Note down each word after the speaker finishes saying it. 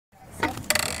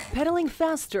pedaling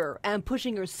faster and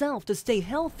pushing yourself to stay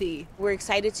healthy. We're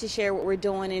excited to share what we're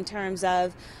doing in terms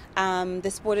of the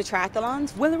sport of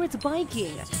triathlons. Whether it's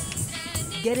biking,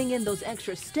 getting in those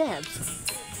extra steps,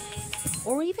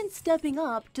 or even stepping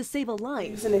up to save a life.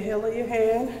 Using the heel of your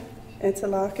hand,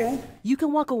 interlocking. You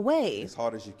can walk away as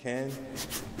hard as you can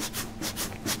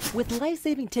with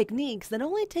life-saving techniques that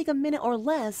only take a minute or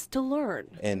less to learn.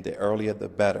 And the earlier the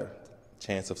better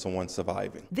chance of someone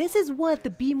surviving. This is what the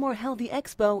Be More Healthy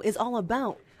Expo is all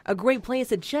about. A great place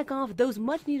to check off those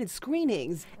much-needed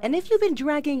screenings. And if you've been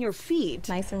dragging your feet,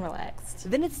 nice and relaxed,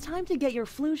 then it's time to get your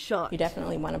flu shot. You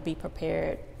definitely want to be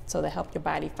prepared so to help your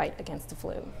body fight against the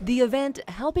flu. The event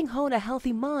helping hone a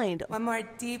healthy mind, One more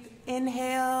deep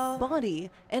inhale. body,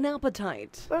 and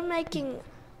appetite. We're making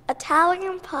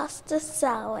Italian pasta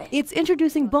salad. It's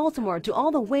introducing Baltimore to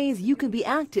all the ways you can be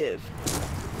active.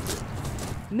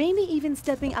 Maybe even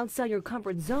stepping outside your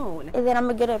comfort zone. And then I'm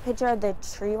gonna get a picture of the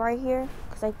tree right here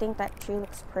because I think that tree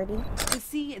looks pretty. You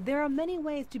see, there are many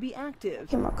ways to be active,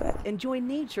 Came out good. enjoy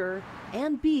nature,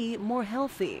 and be more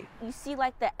healthy. You see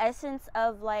like the essence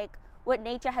of like what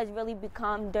nature has really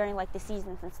become during like the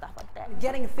seasons and stuff like that.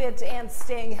 Getting fit and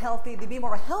staying healthy. The Be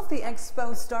More Healthy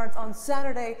Expo starts on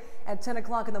Saturday at 10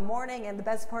 o'clock in the morning. And the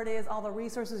best part is all the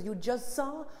resources you just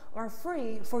saw are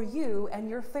free for you and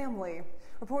your family.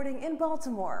 Reporting in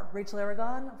Baltimore, Rachel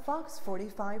Aragon, Fox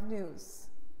 45 News.